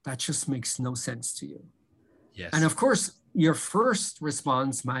something that just makes no sense to you. Yes. And of course, your first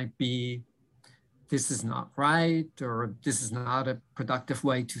response might be, this is not right, or this is not a productive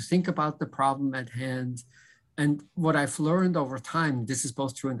way to think about the problem at hand. And what I've learned over time, this is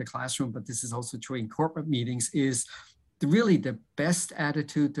both true in the classroom, but this is also true in corporate meetings, is really the best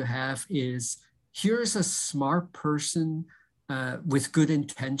attitude to have is, here's a smart person with good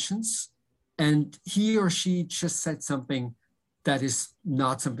intentions, and he or she just said something that is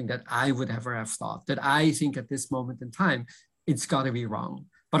not something that I would ever have thought, that I think at this moment in time, it's got to be wrong.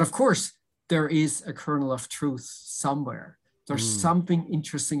 But of course, there is a kernel of truth somewhere. There's something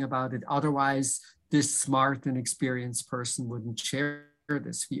interesting about it. Otherwise, this smart and experienced person wouldn't share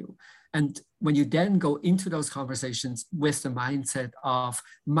this view. And when you then go into those conversations with the mindset of,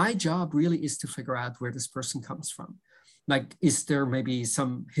 my job really is to figure out where this person comes from. Like, is there maybe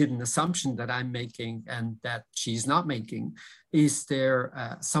some hidden assumption that I'm making and that she's not making? Is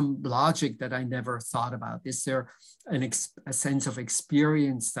there some logic that I never thought about? Is there a sense of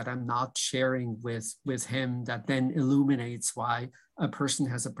experience that I'm not sharing with him that then illuminates why a person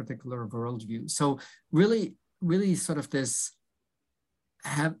has a particular worldview? So really, really sort of this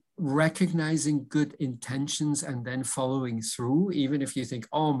recognizing good intentions and then following through, even if you think,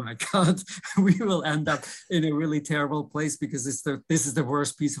 oh my God, we will end up in a really terrible place because this is the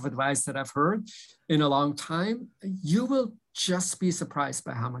worst piece of advice that I've heard in a long time. You will just be surprised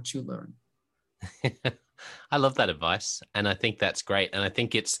by how much you learn. I love that advice. And I think that's great. And I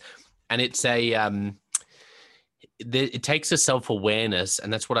think it takes a self-awareness,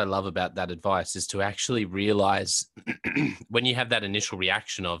 and that's what I love about that advice, is to actually realize when you have that initial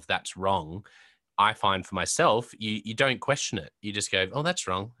reaction of that's wrong. I find for myself, you don't question it. You just go, oh, that's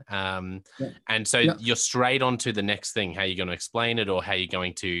wrong. And so you're straight on to the next thing, how you're going to explain it or how you're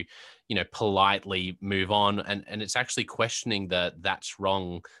going to, politely move on. And it's actually questioning that's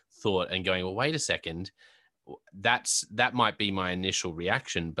wrong thought and going, well, wait a second, that might be my initial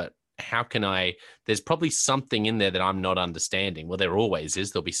reaction, but how can I, there's probably something in there that I'm not understanding. Well, there always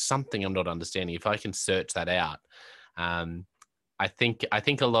is. There'll be something I'm not understanding. If I can search that out, I think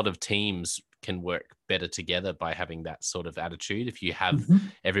a lot of teams can work better together by having that sort of attitude if you have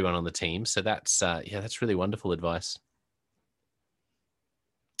everyone on the team. So that's that's really wonderful advice.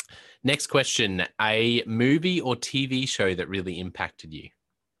 Next question, a movie or TV show that really impacted you?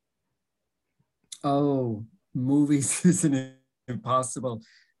 Oh, movies is an impossible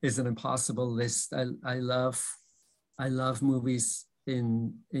list. I love movies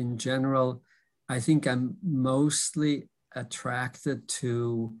in general. I think I'm mostly attracted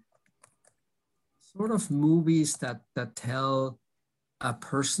to sort of movies that tell a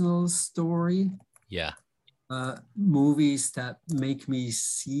personal story. Yeah. Movies that make me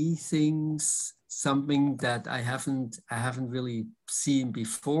see things, something that I haven't really seen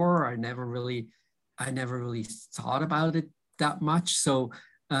before. I never really thought about it that much. So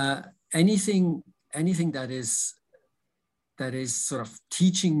anything that is sort of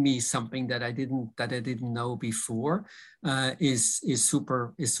teaching me something that I didn't know before is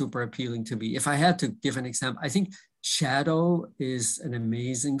super appealing to me. If I had to give an example, I think Shadow is an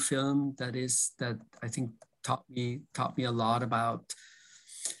amazing film that I think taught me a lot about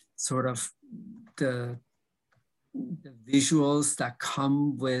sort of the visuals that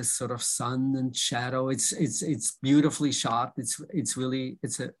come with sort of sun and shadow. It's beautifully shot. It's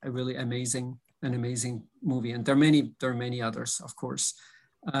a really amazing movie, and there are many others, of course.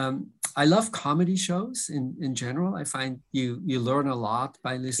 I love comedy shows in general. I find you learn a lot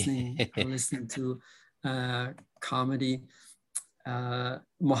by listening to comedy.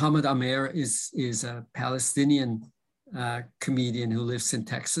 Mohammed Amer is a Palestinian comedian who lives in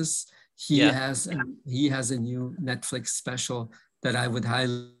Texas. He has a new Netflix special that I would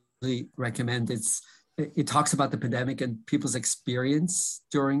highly recommend. It talks about the pandemic and people's experience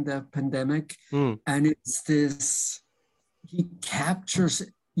during the pandemic, and it's this. He captures,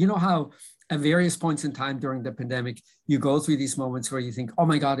 you know how at various points in time during the pandemic you go through these moments where you think, oh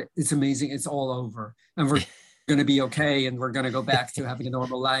my God, it's amazing, it's all over, and we're going to be okay, and we're going to go back to having a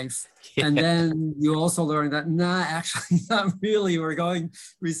normal life. And then you also learn that actually not really.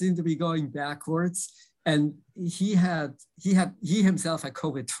 We seem to be going backwards. And he himself had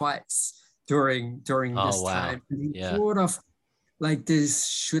COVID twice during this time. And he sort of like this,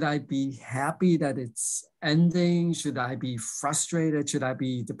 should I be happy that it's ending? Should I be frustrated? Should I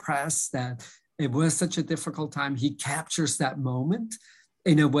be depressed that it was such a difficult time? He captures that moment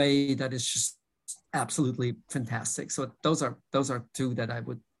in a way that is just absolutely fantastic. So those are two that I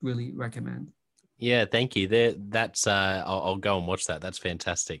would really recommend. Yeah, thank you. That's I'll go and watch that. That's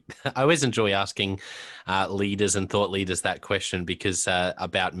fantastic. I always enjoy asking leaders and thought leaders that question because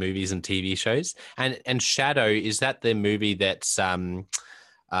about movies and TV shows. And Shadow, is that the movie that's like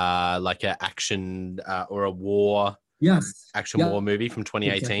an action or a war? Yes. Action war movie from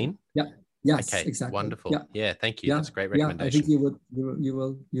 2018. Exactly. Yeah. Yes. Okay. Exactly. Wonderful. Yeah. Thank you. That's a great recommendation. I think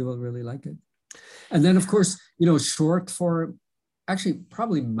you will really like it. And then, of course, short form, actually,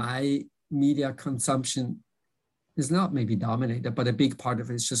 probably my media consumption is not maybe dominated, but a big part of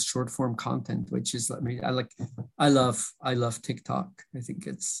it is just short form content, which is, I love TikTok. I think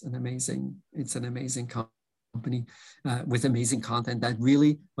it's an amazing company with amazing content. That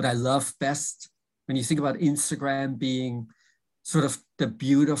really, what I love best when you think about Instagram being sort of the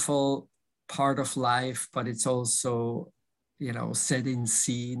beautiful part of life, but it's also set in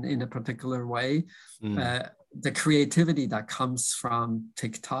scene in a particular way. The creativity that comes from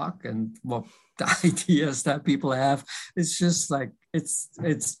TikTok and what the ideas that people have, it's just like, it's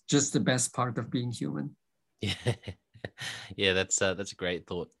just the best part of being human. Yeah, that's a great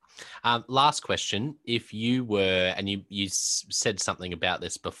thought. Last question. If you were, and you said something about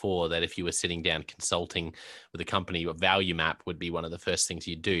this before, that if you were sitting down consulting with a company, a value map would be one of the first things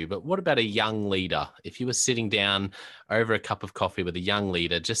you do. But what about a young leader? If you were sitting down over a cup of coffee with a young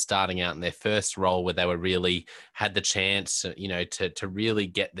leader just starting out in their first role, where they were really had the chance, to really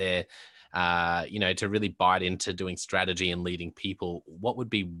get there, to really bite into doing strategy and leading people, what would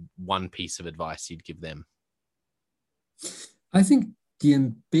be one piece of advice you'd give them? I think the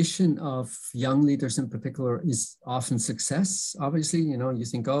ambition of young leaders in particular is often success. Obviously, you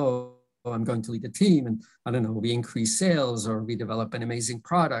think, oh, I'm going to lead a team, and I don't know, we increase sales or we develop an amazing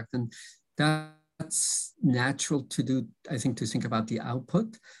product. And that's natural to do, I think, to think about the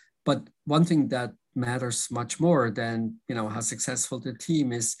output. But one thing that matters much more than, how successful the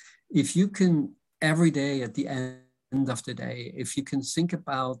team is, if you can every day at the end of the day, if you can think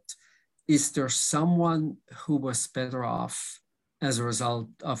about, is there someone who was better off as a result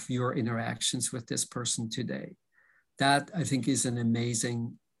of your interactions with this person today? That, I think, is an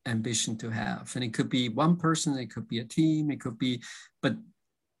amazing ambition to have. And it could be one person, it could be a team, it could be, but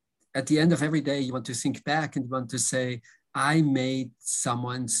at the end of every day, you want to think back and you want to say, I made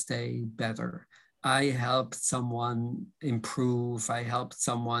someone stay better. I helped someone improve. I helped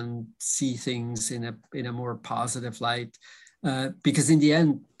someone see things in a more positive light. Because in the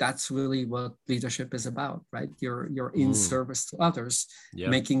end, that's really what leadership is about, right? You're in service to others,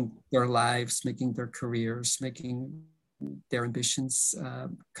 making their lives, making their careers, making their ambitions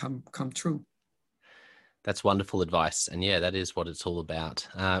come true. That's wonderful advice. And yeah, that is what it's all about.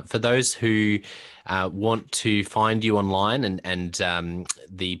 For those who want to find you online, and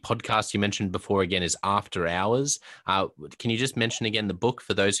the podcast you mentioned before again is After Hours. Can you just mention again the book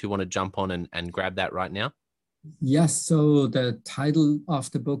for those who want to jump on and grab that right now? Yes. So the title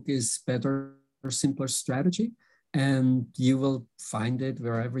of the book is Better, Simpler Strategy, and you will find it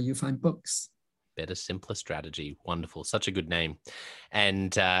wherever you find books. Better, Simpler Strategy. Wonderful. Such a good name.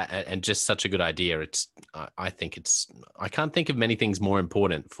 And just such a good idea. I can't think of many things more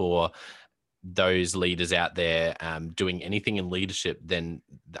important for those leaders out there doing anything in leadership than,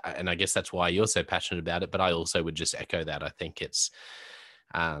 and I guess that's why you're so passionate about it, but I also would just echo that. I think it's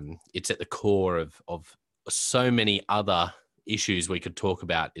at the core of so many other issues we could talk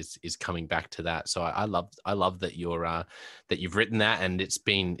about is coming back to that. So I love that you've written that, and it's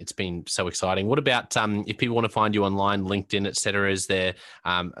been so exciting. What about if people want to find you online, LinkedIn, etc.? Is there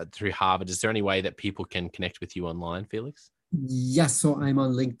through Harvard? Is there any way that people can connect with you online, Felix? Yes, so I'm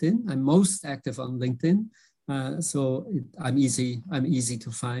on LinkedIn. I'm most active on LinkedIn. I'm easy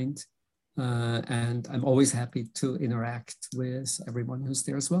to find, and I'm always happy to interact with everyone who's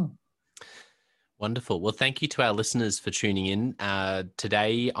there as well. Wonderful. Well, thank you to our listeners for tuning in.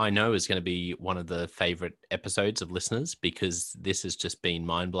 Today, I know, is going to be one of the favorite episodes of listeners because this has just been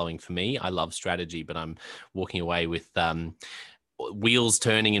mind-blowing for me. I love strategy, but I'm walking away with wheels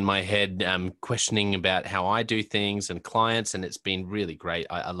turning in my head, questioning about how I do things and clients, and it's been really great.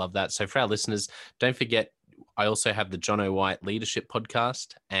 I love that. So for our listeners, don't forget, I also have the John O. White Leadership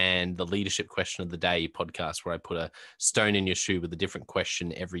Podcast and the Leadership Question of the Day podcast, where I put a stone in your shoe with a different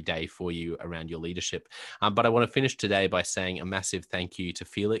question every day for you around your leadership. But I want to finish today by saying a massive thank you to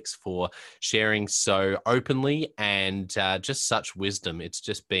Felix for sharing so openly and just such wisdom. It's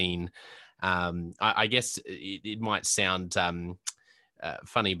just been, I guess it might sound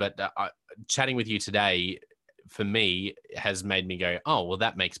funny, but chatting with you today, for me, has made me go, oh, well,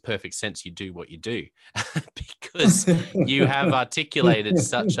 that makes perfect sense. You do what you do because you have articulated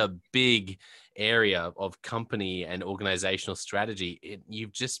such a big area of company and organizational strategy.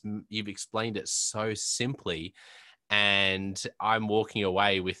 You've explained it so simply. And I'm walking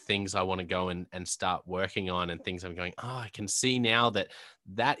away with things I want to go and start working on, and things I'm going, oh, I can see now that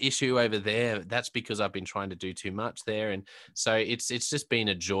issue over there, that's because I've been trying to do too much there. And so it's just been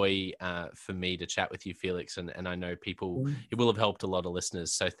a joy for me to chat with you, Felix. And I know it will have helped a lot of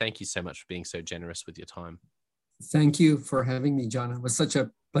listeners. So thank you so much for being so generous with your time. Thank you for having me, John. It was such a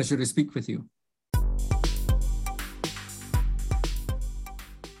pleasure to speak with you.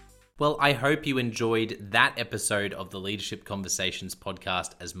 Well, I hope you enjoyed that episode of the Leadership Conversations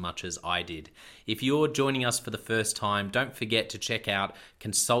podcast as much as I did. If you're joining us for the first time, don't forget to check out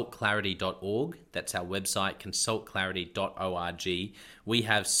consultclarity.org. That's our website, consultclarity.org. We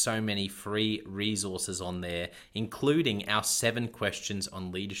have so many free resources on there, including our 7 Questions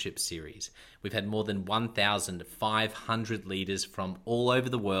on Leadership series. We've had more than 1,500 leaders from all over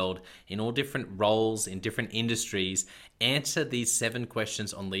the world in all different roles, in different industries, answer these 7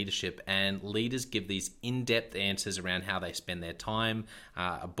 questions on leadership, and leaders give these in-depth answers around how they spend their time,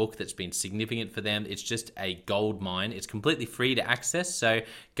 a book that's been significant for them. It's just a gold mine. It's completely free to access, so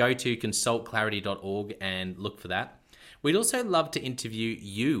go to consultclarity.org and look for that. We'd also love to interview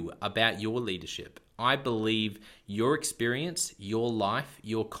you about your leadership. I believe your experience, your life,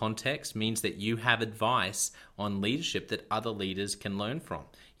 your context means that you have advice on leadership that other leaders can learn from.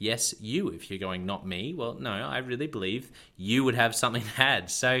 Yes, you, if you're going, not me. Well, no, I really believe you would have something to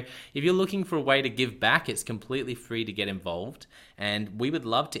add. So if you're looking for a way to give back, it's completely free to get involved. And we would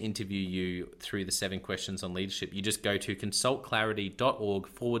love to interview you through the 7 Questions on Leadership. You just go to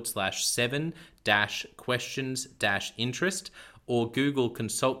consultclarity.org/7-questions-interest, or Google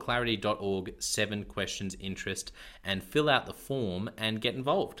consultclarity.org 7 Questions Interest and fill out the form and get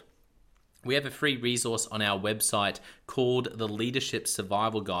involved. We have a free resource on our website called the Leadership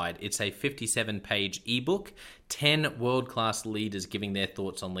Survival Guide. It's a 57-page ebook, 10 world-class leaders giving their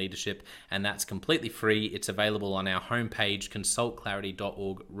thoughts on leadership, and that's completely free. It's available on our homepage,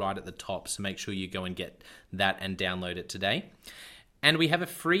 consultclarity.org, right at the top, so make sure you go and get that and download it today. And we have a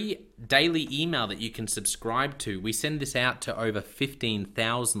free daily email that you can subscribe to. We send this out to over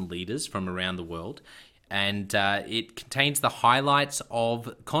 15,000 leaders from around the world. And it contains the highlights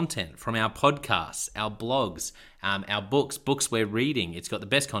of content from our podcasts, our blogs, our books we're reading. It's got the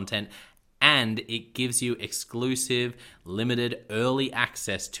best content. And it gives you exclusive, limited, early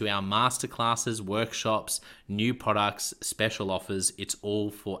access to our masterclasses, workshops, new products, special offers. It's all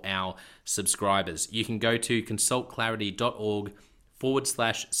for our subscribers. You can go to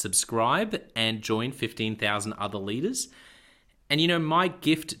consultclarity.org/subscribe and join 15,000 other leaders. And my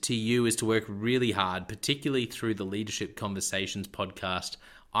gift to you is to work really hard, particularly through the Leadership Conversations podcast.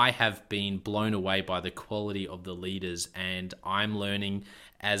 I have been blown away by the quality of the leaders, and I'm learning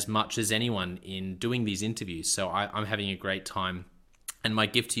as much as anyone in doing these interviews. So I'm having a great time. And my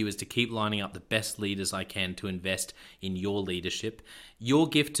gift to you is to keep lining up the best leaders I can to invest in your leadership. Your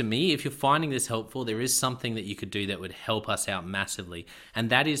gift to me, if you're finding this helpful, there is something that you could do that would help us out massively. And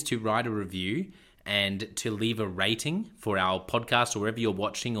that is to write a review and to leave a rating for our podcast or wherever you're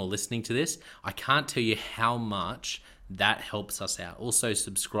watching or listening to this. I can't tell you how much that helps us out. Also,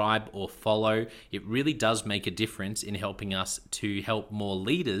 subscribe or follow. It really does make a difference in helping us to help more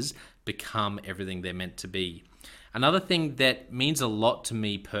leaders become everything they're meant to be. Another thing that means a lot to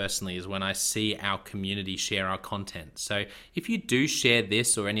me personally is when I see our community share our content. So if you do share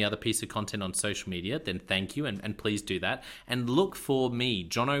this or any other piece of content on social media, then thank you, and please do that. And look for me,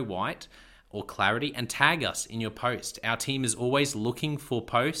 Jono White, or Clarity, and tag us in your post. Our team is always looking for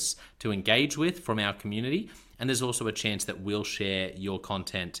posts to engage with from our community, and there's also a chance that we'll share your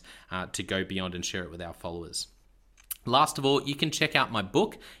content to go beyond and share it with our followers. Last of all, you can check out my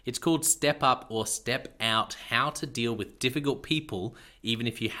book. It's called Step Up or Step Out: How to Deal with Difficult People Even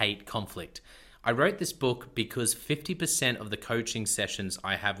If You Hate Conflict. I wrote this book because 50% of the coaching sessions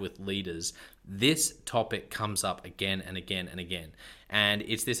I have with leaders, this topic comes up again and again and again. And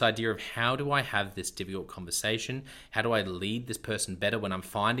it's this idea of, how do I have this difficult conversation? How do I lead this person better when I'm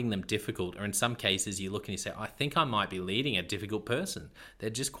finding them difficult? Or in some cases, you look and you say, I think I might be leading a difficult person. They're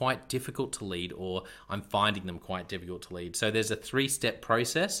just quite difficult to lead, or I'm finding them quite difficult to lead. So there's a 3-step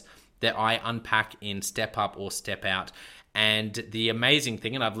process that I unpack in Step Up or Step Out. And the amazing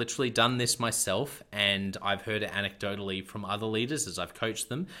thing, and I've literally done this myself, and I've heard it anecdotally from other leaders as I've coached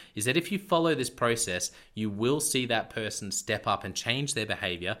them, is that if you follow this process, you will see that person step up and change their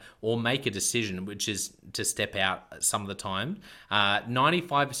behavior or make a decision, which is to step out some of the time.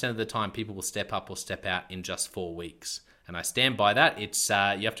 95% of the time, people will step up or step out in just 4 weeks. And I stand by that. It's you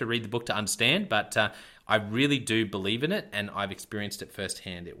have to read the book to understand, but I really do believe in it, and I've experienced it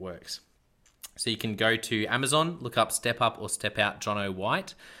firsthand. It works. So you can go to Amazon, look up Step Up or Step Out Jono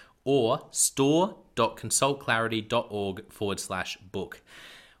White, or store.consultclarity.org/book.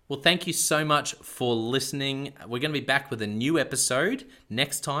 Well, thank you so much for listening. We're going to be back with a new episode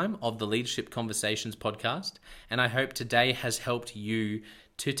next time of the Leadership Conversations podcast. And I hope today has helped you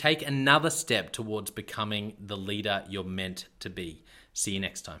to take another step towards becoming the leader you're meant to be. See you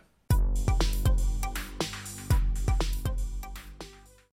next time.